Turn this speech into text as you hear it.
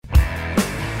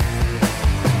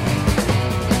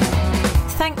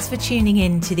Thanks for tuning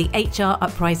in to the HR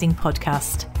Uprising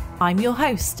podcast. I'm your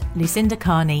host, Lucinda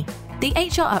Carney. The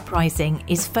HR Uprising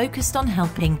is focused on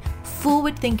helping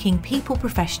forward-thinking people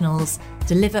professionals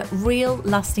deliver real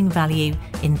lasting value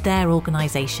in their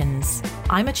organisations.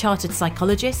 I'm a chartered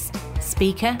psychologist,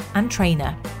 speaker and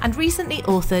trainer, and recently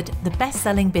authored the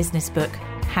best-selling business book,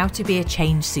 How to Be a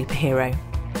Change Superhero.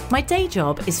 My day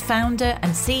job is founder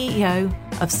and CEO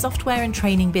of software and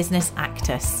training business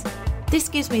Actus. This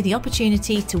gives me the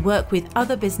opportunity to work with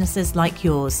other businesses like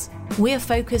yours. We are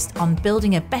focused on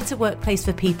building a better workplace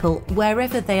for people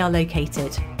wherever they are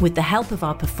located, with the help of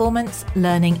our performance,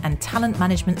 learning and talent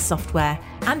management software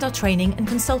and our training and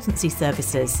consultancy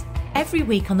services. Every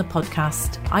week on the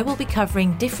podcast, I will be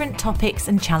covering different topics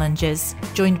and challenges,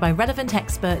 joined by relevant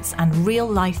experts and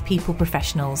real-life people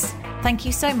professionals. Thank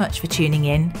you so much for tuning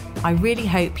in. I really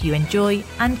hope you enjoy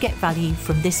and get value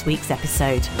from this week's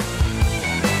episode.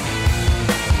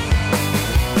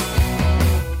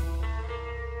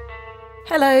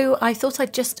 Hello, I thought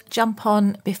I'd just jump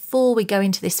on before we go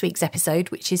into this week's episode,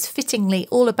 which is fittingly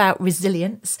all about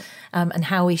resilience and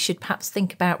how we should perhaps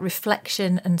think about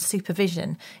reflection and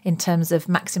supervision in terms of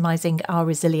maximising our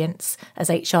resilience as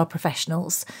HR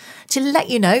professionals. To let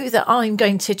you know that I'm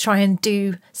going to try and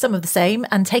do some of the same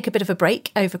and take a bit of a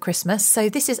break over Christmas. So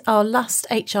this is our last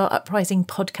HR Uprising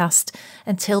podcast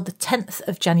until the 10th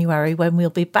of January, when we'll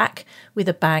be back with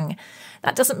a bang.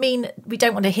 That doesn't mean we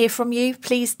don't want to hear from you.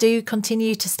 Please do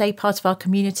continue to stay part of our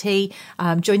community,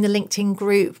 join the LinkedIn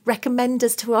group, recommend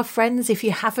us to our friends if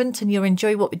you haven't and you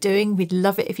enjoy what we're doing. We'd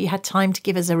love it if you had time to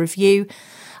give us a review.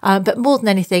 But more than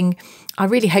anything, I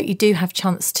really hope you do have a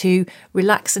chance to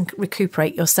relax and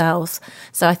recuperate yourselves.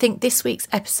 So I think this week's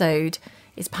episode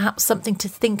is perhaps something to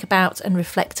think about and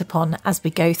reflect upon as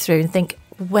we go through and think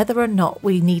whether or not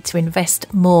we need to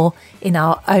invest more in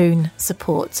our own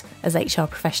support as HR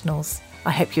professionals. I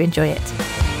hope you enjoy it.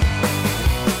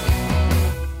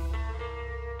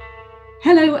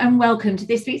 Hello and welcome to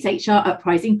this week's HR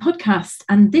Uprising podcast.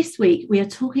 And this week we are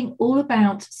talking all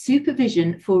about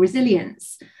supervision for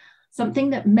resilience,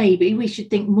 something that maybe we should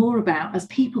think more about as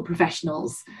people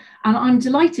professionals. And I'm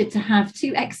delighted to have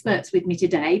two experts with me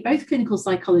today, both clinical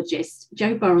psychologists,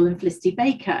 Jo Burrell and Felicity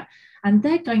Baker. And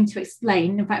they're going to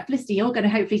explain, in fact, Felicity, you're going to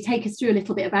hopefully take us through a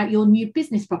little bit about your new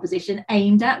business proposition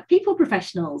aimed at people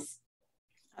professionals.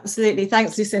 Absolutely.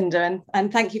 Thanks, Lucinda.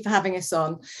 And thank you for having us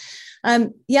on.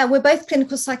 We're both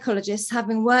clinical psychologists,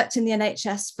 having worked in the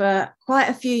NHS for quite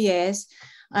a few years.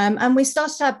 And we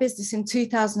started our business in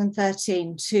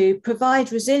 2013 to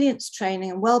provide resilience training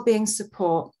and wellbeing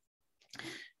support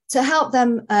to help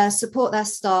them support their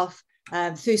staff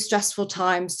through stressful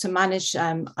times, to manage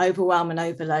overwhelm and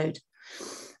overload.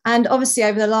 And obviously,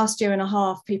 over the last year and a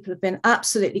half, people have been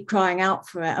absolutely crying out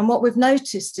for it. And what we've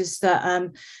noticed is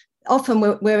that often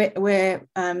we're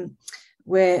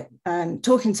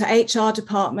talking to HR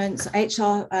departments,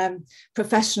 HR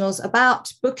professionals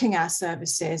about booking our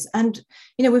services. And,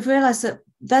 we've realised that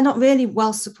they're not really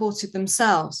well supported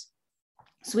themselves.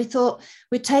 So we thought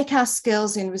we'd take our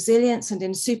skills in resilience and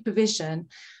in supervision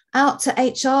out to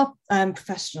HR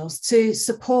professionals to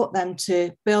support them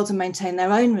to build and maintain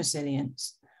their own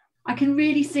resilience. I can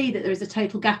really see that there is a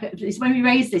total gap. When we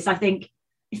raise this, I think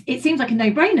it seems like a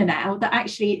no-brainer now that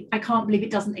actually I can't believe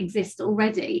it doesn't exist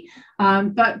already.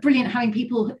 But brilliant having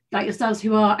people like yourselves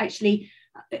who are actually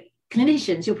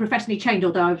clinicians, you're professionally trained,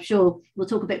 although I'm sure we'll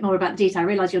talk a bit more about the detail. I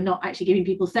realise you're not actually giving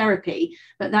people therapy,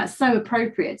 but that's so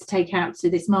appropriate to take out to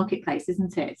this marketplace,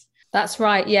 isn't it? That's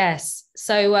right, yes.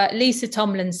 So Lisa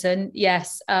Tomlinson,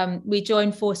 yes, we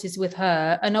joined forces with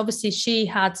her. And obviously she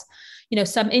had,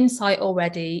 some insight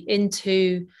already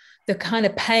into the kind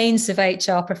of pains of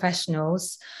HR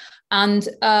professionals, and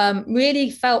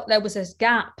really felt there was a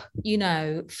gap, in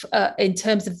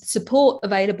terms of support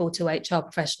available to HR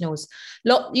professionals.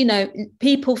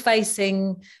 People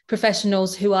facing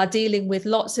professionals who are dealing with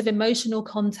lots of emotional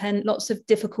content, lots of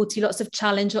difficulty, lots of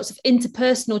challenge, lots of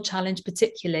interpersonal challenge,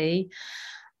 particularly.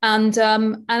 And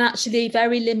actually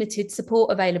very limited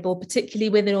support available, particularly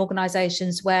within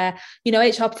organisations where,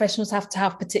 HR professionals have to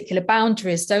have particular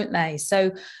boundaries, don't they?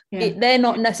 So they're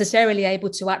not necessarily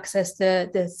able to access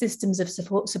the systems of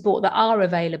support that are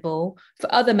available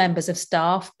for other members of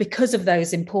staff because of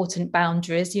those important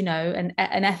boundaries, and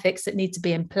ethics that need to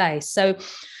be in place. So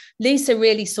Lisa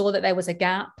really saw that there was a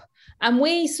gap. And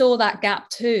we saw that gap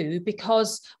too,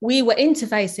 because we were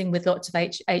interfacing with lots of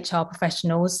HR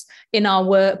professionals in our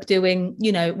work doing,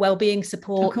 wellbeing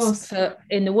support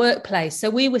in the workplace.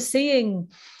 So we were seeing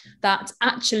that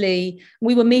actually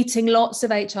we were meeting lots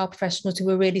of HR professionals who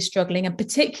were really struggling, and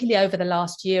particularly over the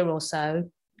last year or so,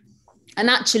 And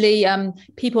actually,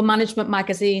 People Management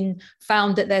magazine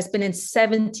found that there's been a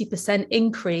 70%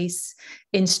 increase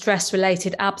in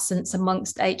stress-related absence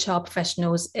amongst HR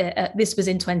professionals. This was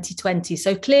in 2020.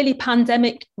 So clearly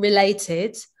pandemic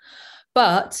related,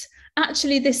 but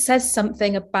actually this says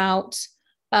something about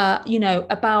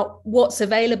about what's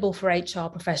available for HR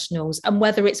professionals and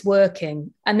whether it's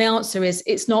working. And the answer is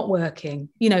it's not working,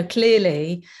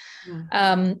 clearly.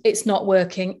 It's not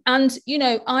working. And,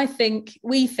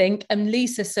 we think, and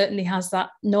Lisa certainly has that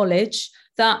knowledge,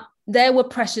 that there were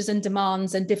pressures and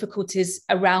demands and difficulties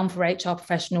around for HR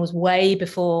professionals way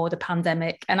before the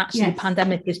pandemic. And actually the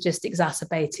pandemic has just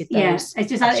exacerbated those. Yes,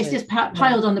 it's just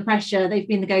piled on the pressure. They've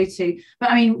been the go-to.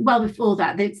 But I mean, well before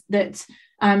that,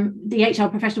 the HR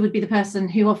professional would be the person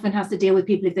who often has to deal with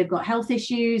people if they've got health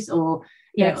issues or,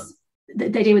 they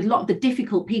deal with a lot of the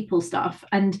difficult people stuff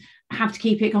and have to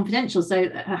keep it confidential, so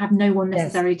have no one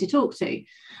necessarily to talk to.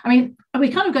 I mean,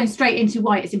 we're kind of going straight into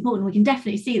why it's important. We can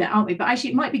definitely see that, aren't we? But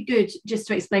actually, it might be good just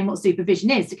to explain what supervision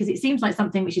is, because it seems like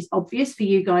something which is obvious for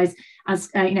you guys as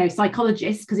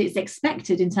psychologists, because it's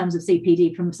expected in terms of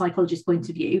CPD from a psychologist's point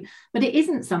of view, but it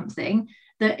isn't something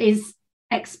that is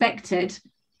expected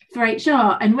for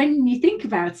HR. And when you think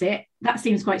about it, that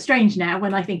seems quite strange now.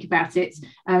 When I think about it,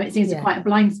 it seems quite a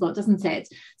blind spot, doesn't it?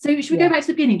 So should we go back to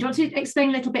the beginning? Do you want to explain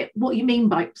a little bit what you mean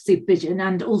by supervision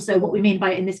and also what we mean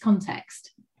by it in this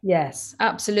context? Yes,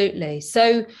 absolutely.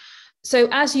 So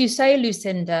as you say,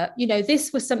 Lucinda,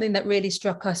 this was something that really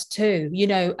struck us too.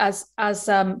 As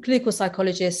clinical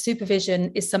psychologists,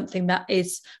 supervision is something that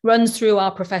runs through our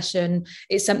profession.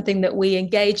 It's something that we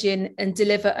engage in and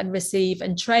deliver and receive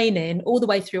and train in all the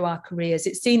way through our careers.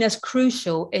 It's seen as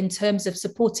crucial in terms of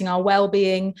supporting our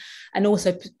well-being and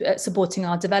also supporting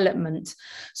our development.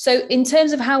 So in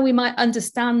terms of how we might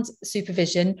understand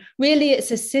supervision, really it's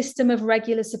a system of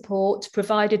regular support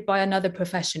provided by another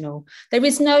professional. There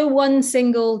is no one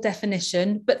single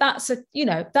definition, but that's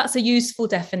a useful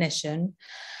definition.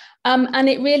 And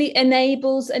it really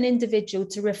enables an individual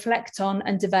to reflect on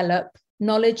and develop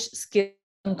knowledge, skill,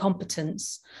 and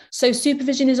competence. So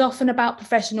supervision is often about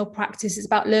professional practice. It's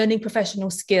about learning professional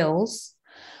skills,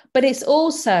 but it's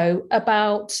also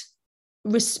about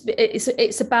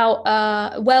it's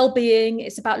about well-being.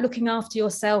 It's about looking after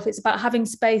yourself. It's about having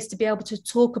space to be able to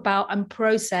talk about and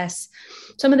process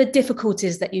some of the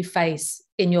difficulties that you face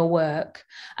in your work.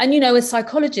 And as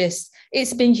psychologists,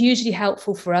 it's been hugely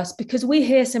helpful for us because we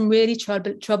hear some really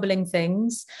troubling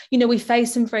things. We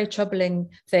face some very troubling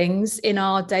things in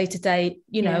our day-to-day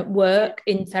work,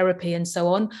 in therapy and so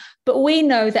on. But we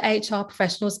know that HR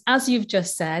professionals, as you've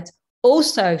just said,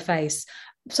 also face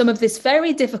some of this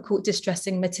very difficult,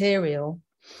 distressing material.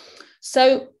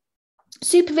 So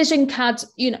supervision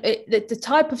the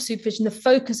type of supervision, the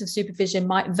focus of supervision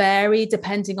might vary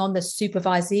depending on the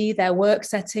supervisee, their work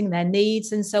setting, their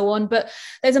needs and so on. But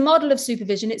there's a model of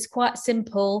supervision. It's quite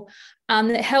simple and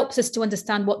it helps us to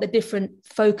understand what the different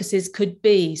focuses could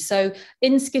be. So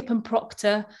in Skip and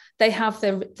Proctor, they have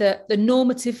the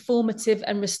normative, formative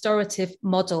and restorative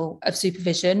model of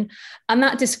supervision. And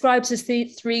that describes as the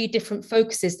three different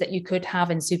focuses that you could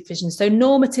have in supervision. So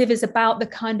normative is about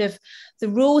the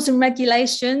rules and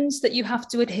regulations that you have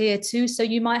to adhere to. So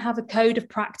you might have a code of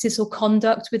practice or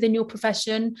conduct within your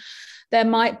profession. There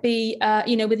might be,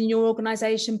 within your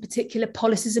organisation, particular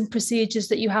policies and procedures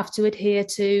that you have to adhere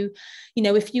to.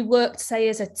 If you worked, say,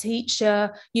 as a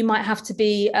teacher, you might have to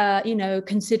be,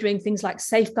 considering things like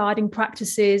safeguarding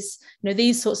practices,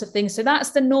 these sorts of things. So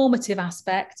that's the normative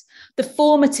aspect. The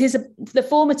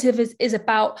formative is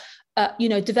about,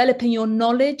 developing your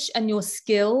knowledge and your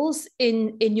skills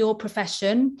in your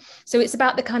profession. So it's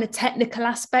about the kind of technical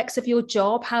aspects of your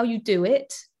job, how you do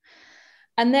it.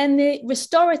 And then the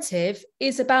restorative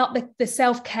is about the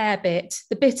self-care bit,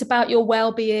 the bit about your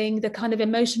well-being, the kind of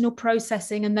emotional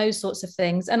processing and those sorts of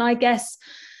things. And I guess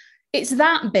it's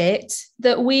that bit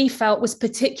that we felt was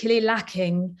particularly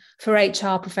lacking for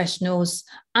HR professionals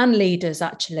and leaders,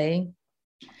 actually.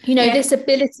 This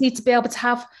ability to be able to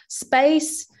have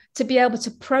space, to be able to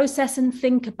process and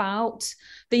think about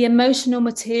the emotional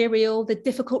material, the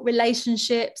difficult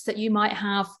relationships that you might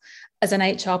have as an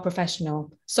HR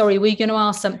professional. Sorry, were you going to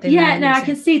ask something? Yeah, no, I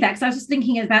can see that because I was just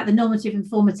thinking about the normative and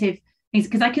formative things,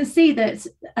 because I can see that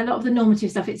a lot of the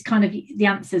normative stuff, it's kind of the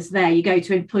answers there. You go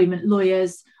to employment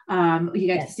lawyers, you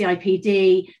go to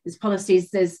CIPD, there's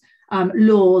policies, there's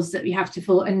laws that we have to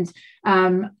follow.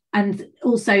 And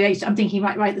also I'm thinking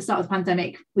right at the start of the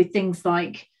pandemic with things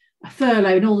like a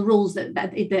furlough and all the rules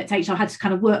that HR had to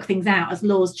kind of work things out as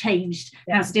laws changed,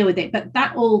 how to deal with it. But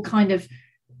that all kind of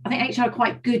I think HR are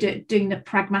quite good at doing the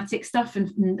pragmatic stuff,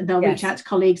 and they'll reach out to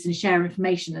colleagues and share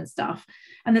information and stuff.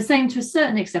 And the same to a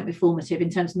certain extent with formative in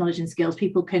terms of knowledge and skills.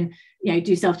 People can,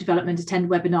 do self-development, attend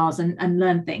webinars and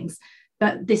learn things.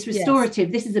 But this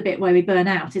restorative, this is a bit where we burn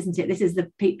out, isn't it? This is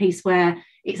the piece where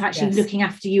it's actually looking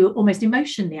after you almost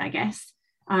emotionally, I guess,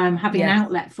 having an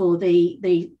outlet for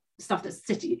the stuff that's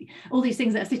sitting, all these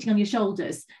things that are sitting on your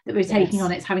shoulders that we're taking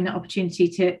on. It's having that opportunity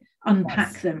to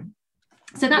unpack them.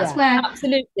 So that's where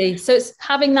absolutely. So it's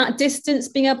having that distance,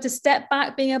 being able to step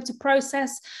back, being able to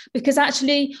process, because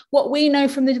actually what we know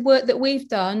from the work that we've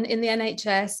done in the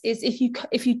NHS is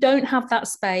if you don't have that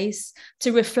space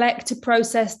to reflect, to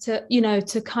process,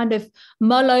 to kind of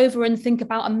mull over and think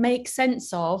about and make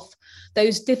sense of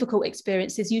those difficult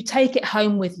experiences, you take it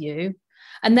home with you.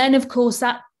 And then of course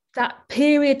that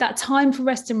period, that time for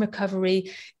rest and recovery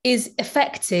is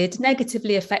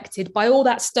negatively affected by all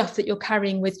that stuff that you're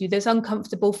carrying with you. There's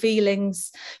uncomfortable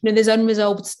feelings, there's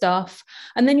unresolved stuff.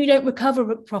 And then you don't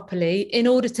recover properly in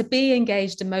order to be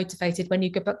engaged and motivated when you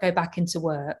go back into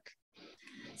work.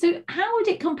 So how would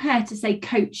it compare to, say,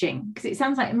 coaching? Because it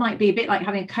sounds like it might be a bit like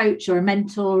having a coach or a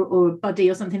mentor or a buddy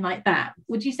or something like that.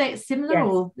 Would you say it's similar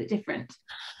or different?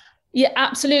 Yeah,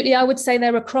 absolutely. I would say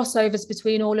there are crossovers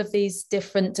between all of these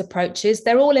different approaches.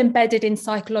 They're all embedded in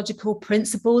psychological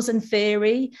principles and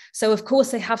theory. So, of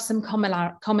course, they have some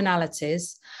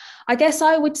commonalities. I guess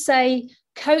I would say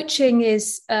coaching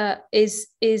is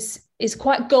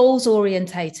quite goals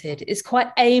orientated. It's quite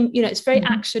it's very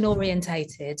action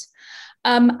orientated.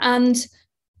 And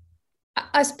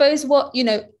I suppose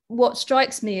what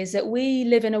strikes me is that we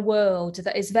live in a world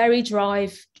that is very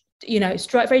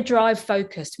very drive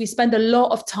focused. We spend a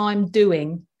lot of time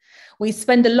doing. We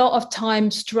spend a lot of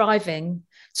time striving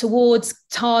towards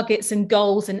targets and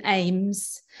goals and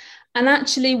aims. And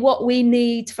actually what we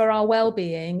need for our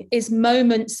well-being is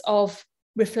moments of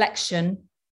reflection,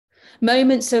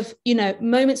 moments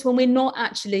when we're not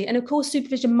actually, and of course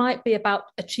supervision might be about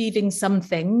achieving some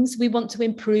things. We want to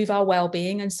improve our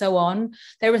well-being and so on.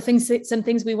 There are some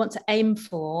things we want to aim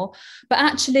for, but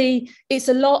actually it's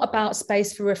a lot about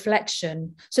space for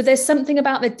reflection. So there's something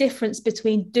about the difference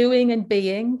between doing and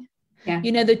being.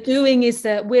 The doing is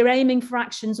that we're aiming for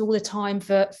actions all the time,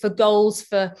 for goals,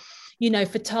 for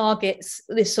targets,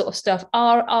 this sort of stuff.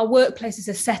 Our workplaces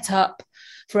are set up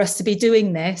for us to be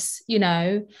doing this,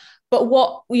 But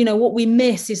what we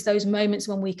miss is those moments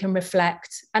when we can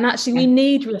reflect. And actually we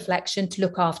need reflection to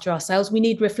look after ourselves. We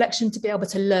need reflection to be able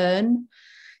to learn.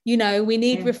 We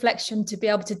need reflection to be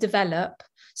able to develop.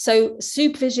 So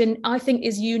supervision, I think,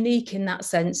 is unique in that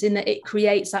sense, in that it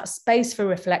creates that space for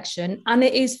reflection. And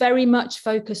it is very much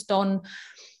focused on,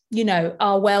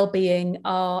 our well-being,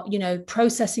 our,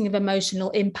 processing of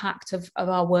emotional impact of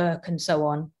our work and so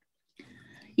on.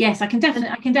 Yes, I can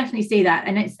definitely see that.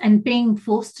 And being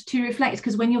forced to reflect,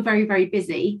 because when you're very, very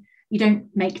busy, you don't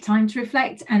make time to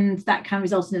reflect, and that can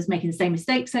result in us making the same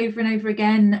mistakes over and over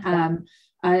again.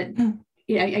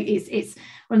 It's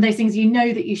one of those things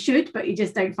that you should, but you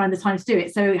just don't find the time to do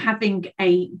it. So having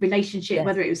a relationship,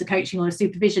 whether it was a coaching or a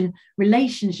supervision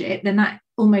relationship, then that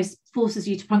almost forces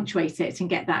you to punctuate it and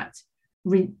get that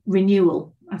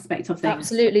renewal aspect of things.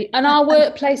 Absolutely. And our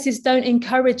workplaces don't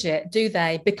encourage it, do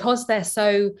they? Because they're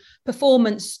so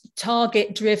performance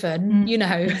target driven,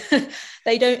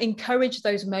 they don't encourage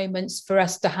those moments for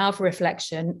us to have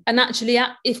reflection. And actually,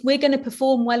 if we're going to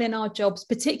perform well in our jobs,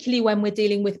 particularly when we're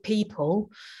dealing with people,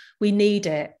 we need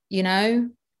it,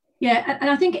 Yeah, and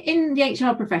I think in the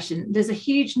HR profession, there's a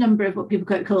huge number of what people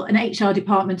call an HR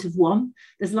department of one.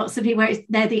 There's lots of people where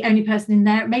they're the only person in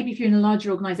there. Maybe if you're in a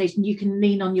larger organisation, you can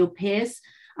lean on your peers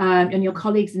and your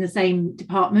colleagues in the same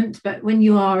department. But when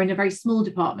you are in a very small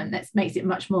department, that makes it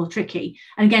much more tricky.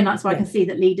 And again, that's why I can see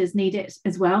that leaders need it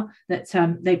as well, that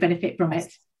they benefit from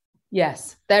it.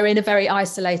 Yes, they're in a very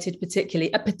isolated,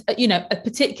 particularly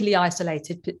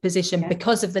isolated position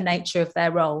because of the nature of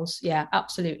their roles. Yeah,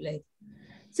 absolutely.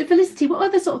 So Felicity, what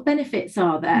other sort of benefits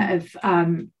are there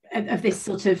of this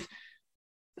sort of,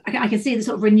 I can see the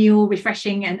sort of renewal,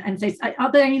 refreshing, and so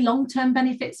are there any long-term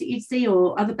benefits that you'd see,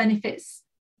 or other benefits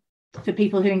for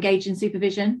people who engage in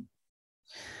supervision?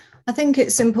 I think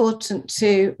it's important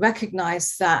to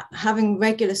recognise that having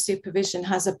regular supervision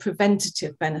has a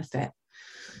preventative benefit.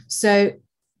 So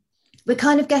we're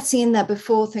kind of getting in there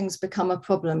before things become a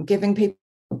problem, giving people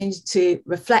to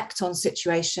reflect on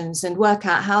situations and work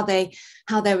out how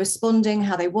they're responding,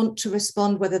 how they want to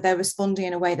respond, whether they're responding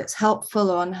in a way that's helpful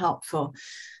or unhelpful.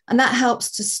 And that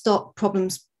helps to stop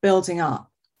problems building up.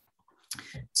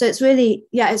 So it's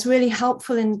really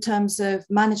helpful in terms of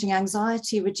managing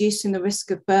anxiety, reducing the risk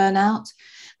of burnout.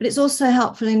 but it's also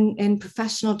helpful in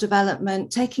professional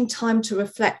development, taking time to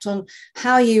reflect on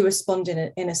how you respond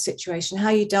in a situation,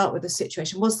 how you dealt with a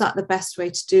situation. Was that the best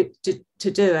way to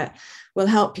do it? Will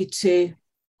help you to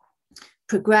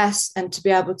progress and to be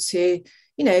able to,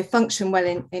 function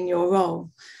well in your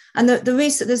role. And the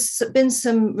research, there's been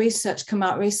some research come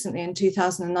out recently in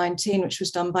 2019, which was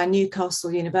done by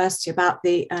Newcastle University about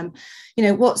the,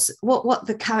 what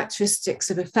the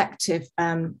characteristics of effective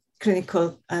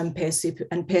clinical peer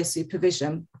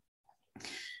supervision.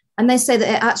 And they say that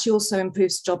it actually also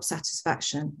improves job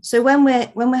satisfaction. So when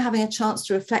we're having a chance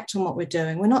to reflect on what we're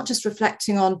doing, we're not just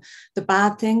reflecting on the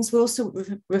bad things, we're also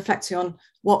reflecting on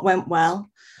what went well.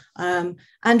 And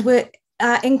we're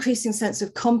increasing sense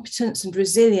of competence and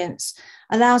resilience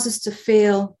allows us to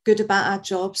feel good about our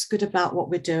jobs, good about what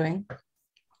we're doing.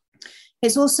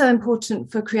 It's also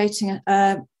important for creating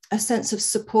a sense of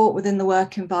support within the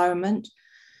work environment.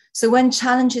 So when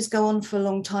challenges go on for a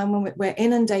long time, when we're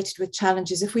inundated with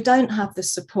challenges, if we don't have the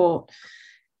support,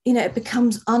 it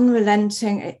becomes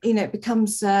unrelenting. It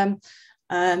becomes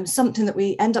something that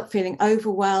we end up feeling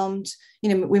overwhelmed.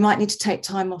 We might need to take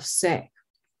time off sick.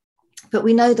 But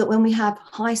we know that when we have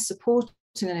high support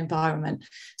in an environment,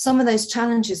 some of those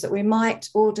challenges that we might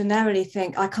ordinarily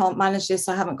think, I can't manage this,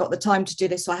 I haven't got the time to do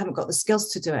this, or I haven't got the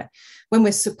skills to do it. When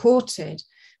we're supported,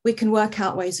 we can work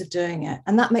out ways of doing it.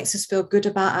 And that makes us feel good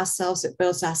about ourselves. It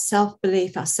builds our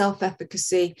self-belief, our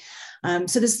self-efficacy.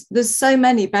 So there's so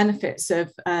many benefits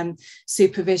of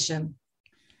supervision.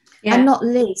 Yeah. And not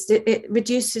least, it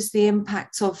reduces the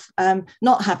impact of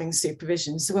not having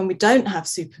supervision. So when we don't have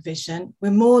supervision, we're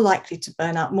more likely to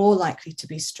burn out, more likely to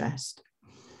be stressed.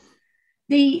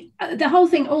 The whole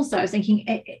thing also, I was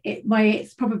thinking, why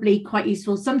it's probably quite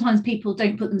useful. Sometimes people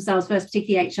don't put themselves first,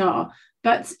 particularly HR,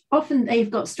 but often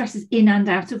they've got stresses in and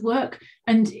out of work.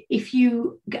 And if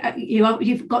you've got,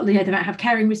 they might have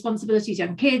caring responsibilities,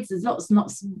 young kids, there's lots and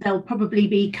lots they'll probably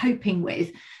be coping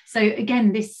with. So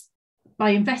again,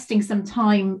 by investing some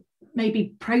time,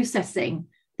 maybe processing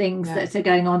things that are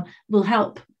going on, will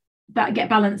help get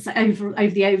balance over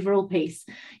the overall piece.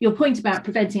 Your point about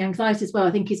preventing anxiety as well,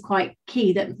 I think is quite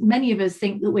key, that many of us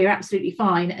think that we're absolutely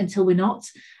fine until we're not.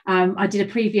 I did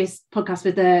a previous podcast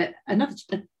with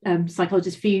another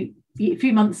psychologist a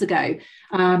few months ago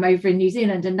over in New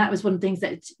Zealand, and that was one of the things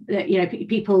that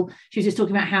people, she was just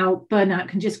talking about how burnout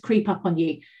can just creep up on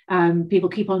you. People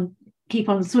keep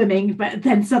on swimming, but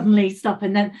then suddenly stop,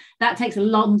 and then that takes a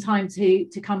long time to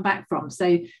come back from.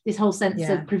 So this whole sense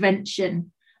of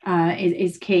prevention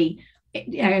is key.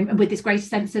 With this greater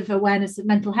sense of awareness of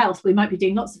mental health, we might be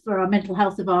doing lots for our mental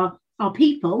health of our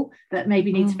people, but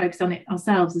maybe need to focus on it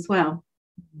ourselves as well.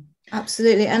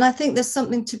 Absolutely. And I think there's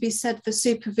something to be said for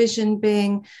supervision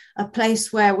being a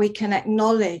place where we can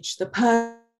acknowledge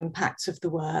the impact of the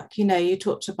work. You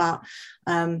talked about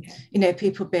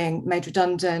people being made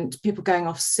redundant, people going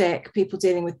off sick, people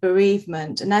dealing with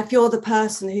bereavement, and if you're the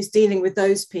person who's dealing with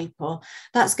those people,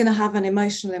 that's going to have an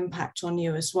emotional impact on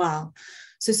you as well.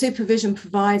 So supervision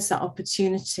provides that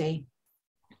opportunity.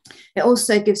 It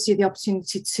also gives you the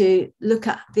opportunity to look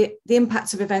at the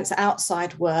impact of events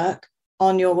outside work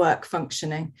on your work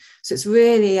functioning. So it's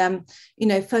really,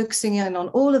 focusing in on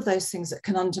all of those things that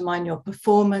can undermine your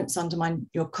performance, undermine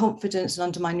your confidence, and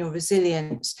undermine your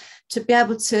resilience, to be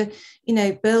able to,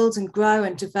 build and grow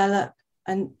and develop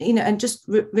and, and just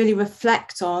really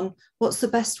reflect on what's the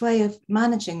best way of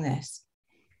managing this.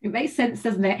 It makes sense,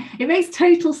 doesn't it? It makes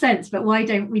total sense, but why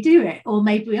don't we do it? Or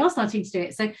maybe we are starting to do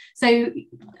it. So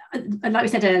like we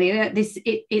said earlier,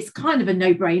 it's kind of a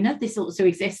no-brainer. This also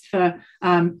exists for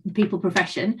people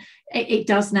profession. It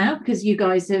does now, because you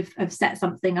guys have set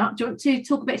something up. Do you want to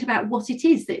talk a bit about what it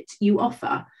is that you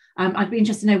offer? I'd be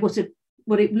interested to know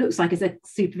what it looks like as a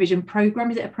supervision program.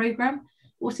 Is it a program?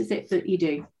 What is it that you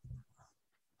do?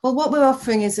 Well, what we're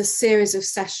offering is a series of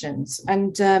sessions,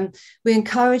 and we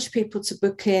encourage people to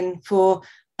book in for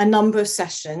a number of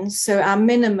sessions. So our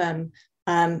minimum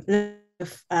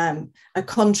a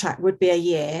contract would be a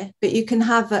year, but you can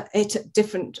have it at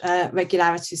different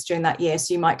regularities during that year.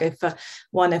 So you might go for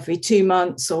one every 2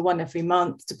 months or one every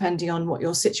month, depending on what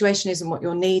your situation is and what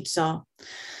your needs are.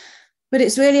 But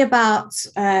it's really about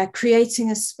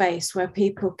creating a space where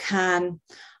people can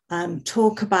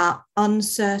talk about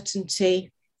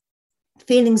uncertainty,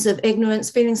 feelings of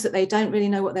ignorance, feelings that they don't really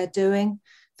know what they're doing,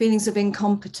 feelings of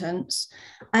incompetence,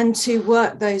 and to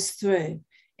work those through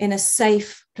in a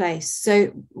safe place.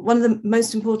 So one of the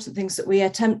most important things that we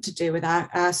attempt to do with our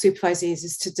supervisees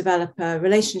is to develop a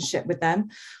relationship with them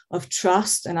of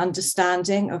trust and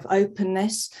understanding, of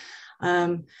openness.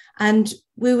 And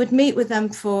we would meet with them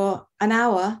for an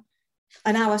hour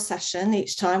an hour session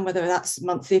each time, whether that's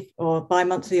monthly or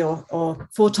bi-monthly or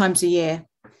 4 times a year.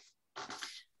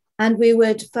 And we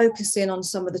would focus in on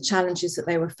some of the challenges that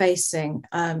they were facing,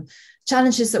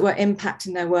 challenges that were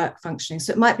impacting their work functioning.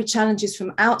 So it might be challenges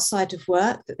from outside of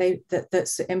work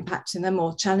that's impacting them,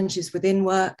 or challenges within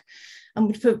work. And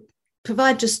we'd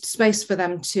provide just space for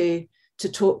them to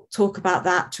talk about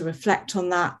that, to reflect on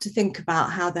that, to think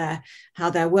about how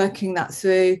they're working that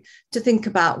through, to think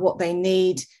about what they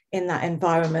need in that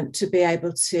environment to be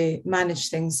able to manage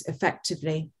things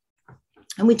effectively.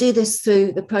 And we do this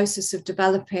through the process of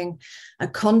developing a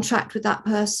contract with that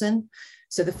person.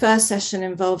 So the first session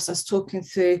involves us talking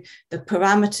through the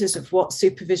parameters of what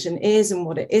supervision is and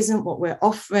what it isn't, what we're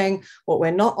offering, what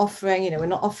we're not offering. We're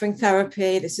not offering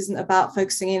therapy. This isn't about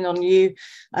focusing in on you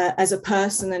as a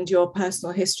person and your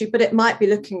personal history, but it might be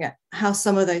looking at how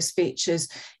some of those features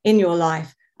in your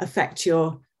life affect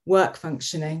your work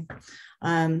functioning.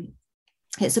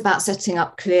 It's about setting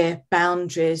up clear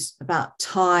boundaries, about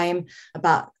time,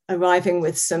 about arriving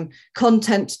with some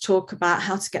content to talk about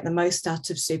how to get the most out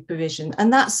of supervision.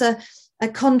 And that's a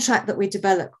contract that we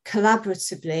develop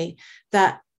collaboratively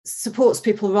that supports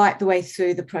people right the way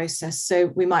through the process. So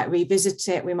we might revisit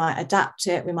it, we might adapt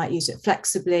it, we might use it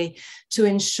flexibly to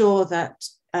ensure that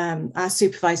our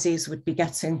supervisees would be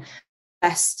getting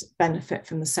best benefit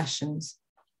from the sessions.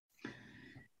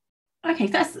 Okay,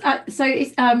 that's so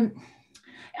it's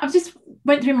I've just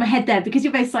went through my head there, because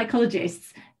you're both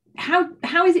psychologists.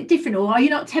 How is it different, or are you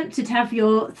not tempted to have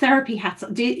your therapy hat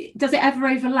on? Does it ever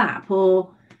overlap,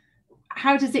 or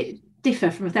how does it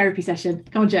differ from a therapy session?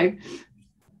 Come on, Jo.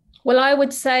 Well, I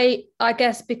would say, I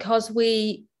guess, because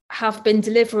we have been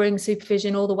delivering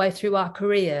supervision all the way through our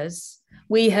careers,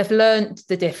 we have learned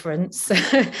the difference.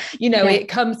 It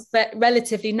comes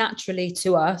relatively naturally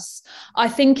to us. I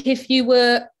think if you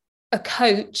were a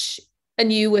coach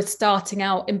and you were starting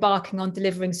out embarking on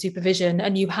delivering supervision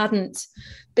and you hadn't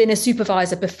been a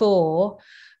supervisor before,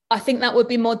 I think that would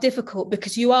be more difficult,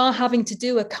 because you are having to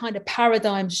do a kind of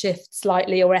paradigm shift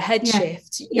slightly, or a head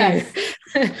shift,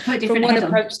 from one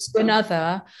approach to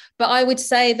another. But I would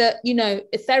say that,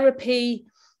 therapy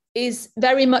is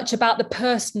very much about the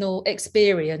personal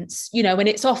experience, and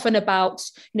it's often about,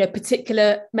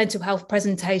 particular mental health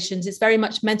presentations. It's very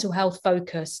much mental health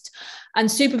focused, and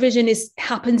supervision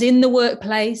happens in the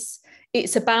workplace.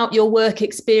 It's about your work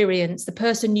experience, the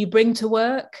person you bring to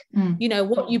work,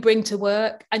 what you bring to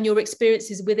work, and your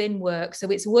experiences within work. So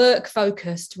it's work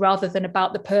focused rather than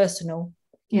about the personal.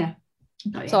 Yeah.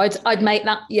 So I'd make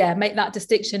that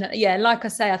distinction. Yeah, like I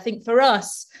say, I think for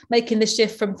us, making the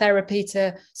shift from therapy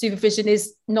to supervision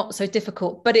is not so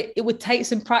difficult, but it would take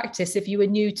some practice if you were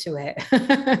new to it.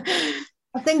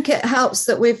 I think it helps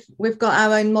that we've got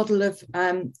our own model of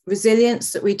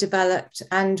resilience that we developed,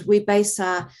 and we base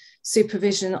our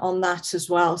supervision on that as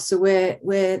well. So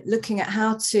we're looking at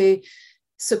how to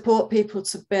support people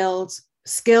to build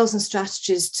skills and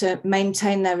strategies to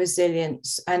maintain their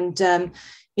resilience, and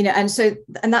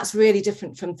and that's really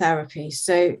different from therapy.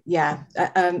 So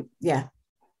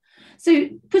So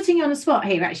putting you on the spot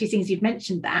here, actually, since you've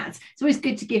mentioned that, it's always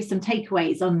good to give some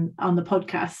takeaways on the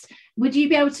podcast. Would you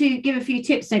be able to give a few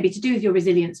tips maybe to do with your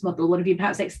resilience model? One of you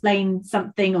perhaps explain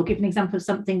something or give an example of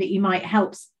something that you might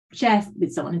help share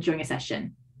with someone during a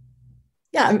session?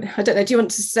 Yeah, I don't know. Do you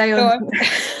want to say?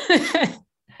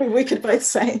 We could both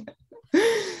say.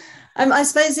 I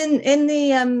suppose in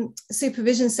the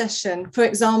supervision session, for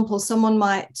example, someone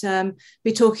might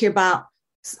be talking about,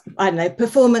 I don't know,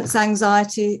 performance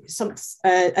anxiety,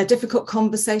 a difficult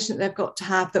conversation that they've got to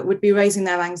have that would be raising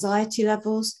their anxiety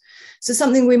levels. So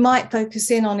something we might focus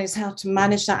in on is how to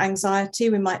manage that anxiety.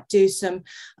 We might do some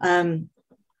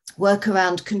work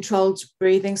around controlled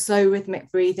breathing, slow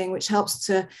rhythmic breathing, which helps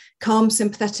to calm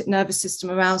sympathetic nervous system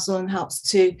arousal and helps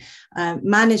to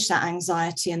manage that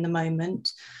anxiety in the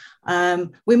moment.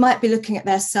 We might be looking at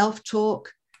their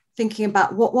self-talk, thinking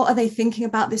about what are they thinking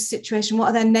about this situation? What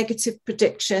are their negative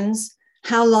predictions?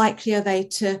 How likely are they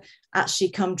to actually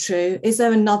come true? Is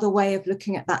there another way of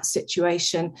looking at that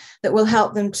situation that will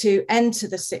help them to enter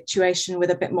the situation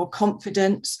with a bit more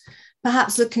confidence?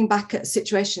 Perhaps looking back at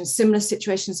situations, similar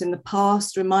situations in the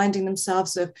past, reminding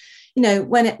themselves of,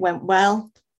 when it went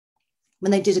well,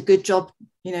 when they did a good job,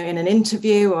 in an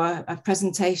interview or a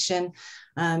presentation.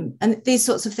 And these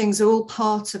sorts of things are all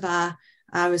part of our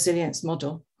resilience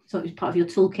model. So it's part of your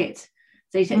toolkit.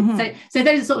 So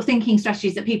those are sort of thinking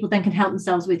strategies that people then can help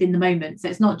themselves with in the moment. So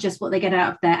it's not just what they get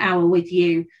out of their hour with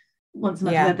you once a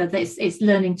month, but it's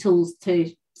learning tools to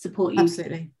support you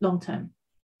long term.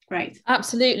 Great.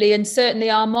 Absolutely. And certainly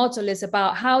our model is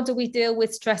about how do we deal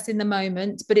with stress in the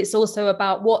moment, but it's also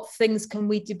about what things can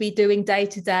we be doing day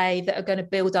to day that are going to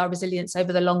build our resilience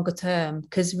over the longer term,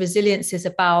 because resilience is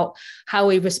about how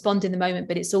we respond in the moment,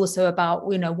 but it's also about,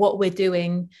 what we're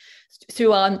doing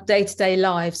through our day-to-day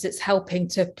lives that's helping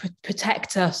to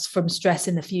protect us from stress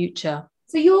in the future.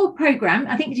 So your program,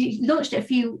 I think you launched it a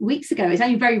few weeks ago. It's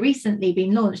only very recently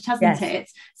been launched, hasn't it?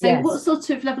 So what sort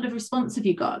of level of response have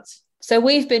you got? So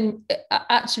we've been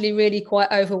actually really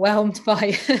quite overwhelmed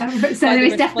by. So there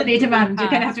is definitely a demand. You're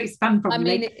going to have to expand probably.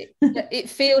 I mean, it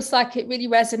feels like it really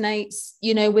resonates,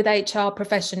 with HR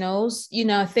professionals.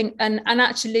 I think, and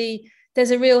actually, there's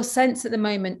a real sense at the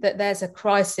moment that there's a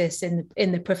crisis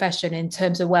in the profession in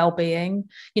terms of well-being.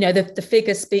 The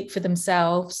figures speak for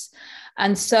themselves,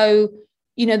 and so.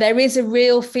 There is a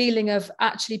real feeling of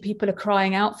actually people are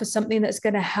crying out for something that's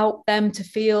going to help them to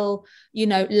feel,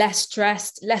 less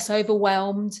stressed, less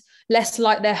overwhelmed, less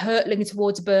like they're hurtling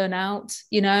towards burnout,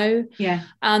 Yeah.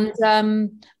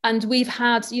 And we've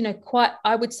had, quite,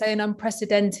 I would say, an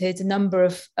unprecedented number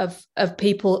of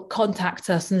people contact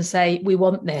us and say, we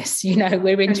want this,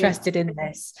 we're interested in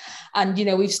this. And,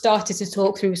 we've started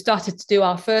to do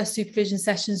our first supervision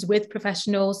sessions with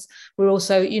professionals. We're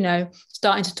also,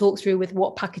 starting to talk through with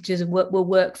what packages will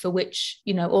work for which,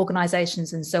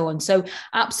 organizations and so on. So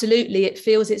absolutely, it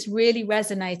feels it's really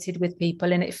resonated with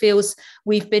people, and it feels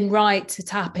we've been right to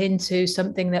tap into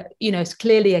something that, is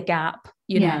clearly a gap.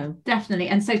 Definitely,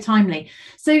 and so timely.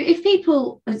 So if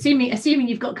people, assuming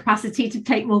you've got capacity to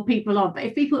take more people on, but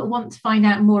if people want to find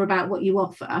out more about what you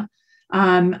offer,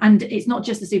 and it's not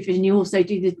just the supervision, you also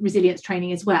do the resilience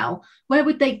training as well, where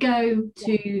would they go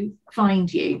to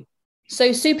find you?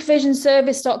 So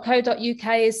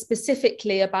supervisionservice.co.uk is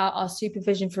specifically about our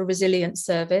supervision for resilience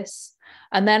service.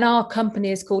 And then our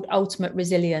company is called Ultimate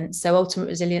Resilience. So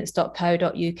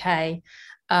ultimateresilience.co.uk.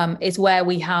 Is where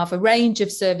we have a range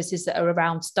of services that are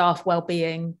around staff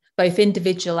wellbeing, both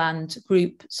individual and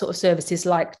group sort of services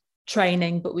like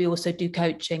training, but we also do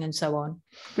coaching and so on.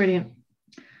 Brilliant.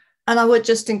 And I would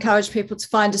just encourage people to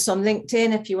find us on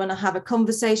LinkedIn. If you want to have a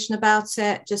conversation about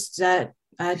it, just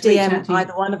DM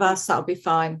either one of us, that'll be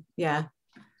fine. Yeah.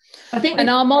 And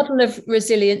our model of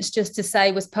resilience, just to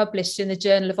say, was published in the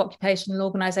Journal of Occupational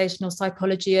and Organisational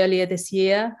Psychology earlier this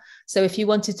year. So if you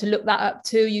wanted to look that up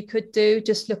too, you could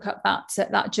just look up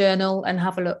that journal and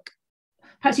have a look.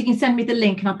 Perhaps you can send me the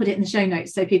link and I'll put it in the show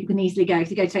notes so people can easily go. If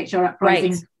you go to HR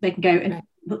Uprising, they can go and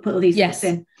put all these links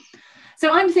in.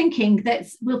 So I'm thinking that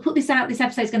we'll put this out. This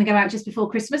episode is going to go out just before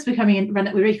Christmas. We're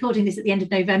recording this at the end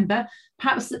of November.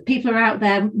 Perhaps people are out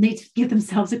there need to give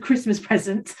themselves a Christmas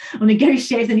present or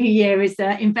negotiate the new year is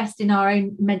invest in our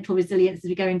own mental resilience as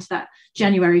we go into that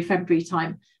January, February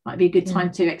time. Might be a good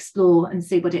time to explore and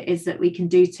see what it is that we can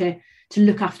do to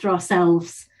look after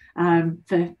ourselves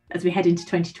as we head into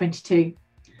 2022.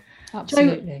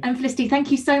 Absolutely. Jo and Felicity,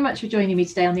 thank you so much for joining me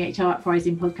today on the HR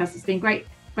Uprising podcast. It's been great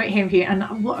hearing from you, and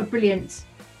what a brilliant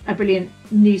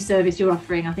new service you're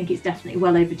offering. I think it's definitely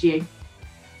well overdue.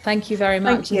 Thank you very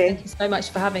much. Thank you so much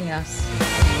for having us.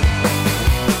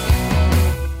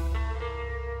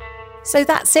 So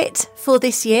that's it for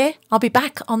this year. I'll be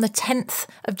back on the 10th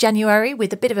of January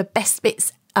with a bit of a best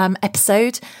bits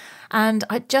episode. And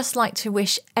I'd just like to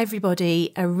wish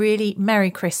everybody a really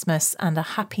Merry Christmas and a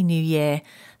Happy New Year.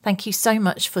 Thank you so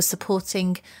much for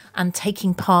supporting and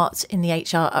taking part in the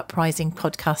HR Uprising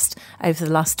podcast over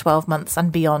the last 12 months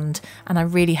and beyond. And I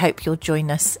really hope you'll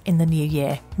join us in the new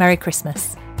year. Merry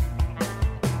Christmas.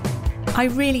 I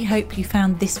really hope you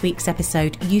found this week's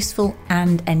episode useful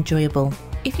and enjoyable.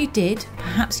 If you did,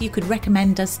 perhaps you could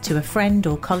recommend us to a friend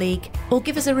or colleague, or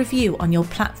give us a review on your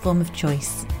platform of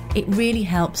choice. It really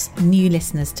helps new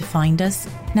listeners to find us.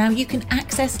 Now you can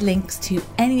access links to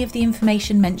any of the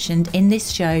information mentioned in this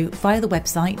show via the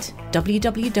website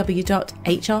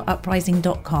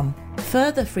www.hruprising.com.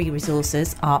 Further free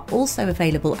resources are also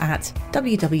available at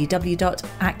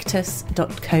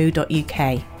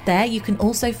www.actus.co.uk. There you can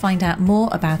also find out more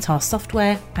about our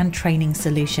software and training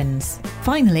solutions.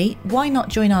 Finally, why not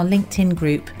join our LinkedIn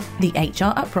group, the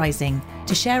HR Uprising,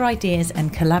 to share ideas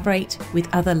and collaborate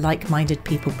with other like-minded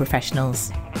people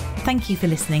professionals. Thank you for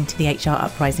listening to the HR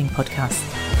Uprising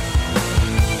podcast.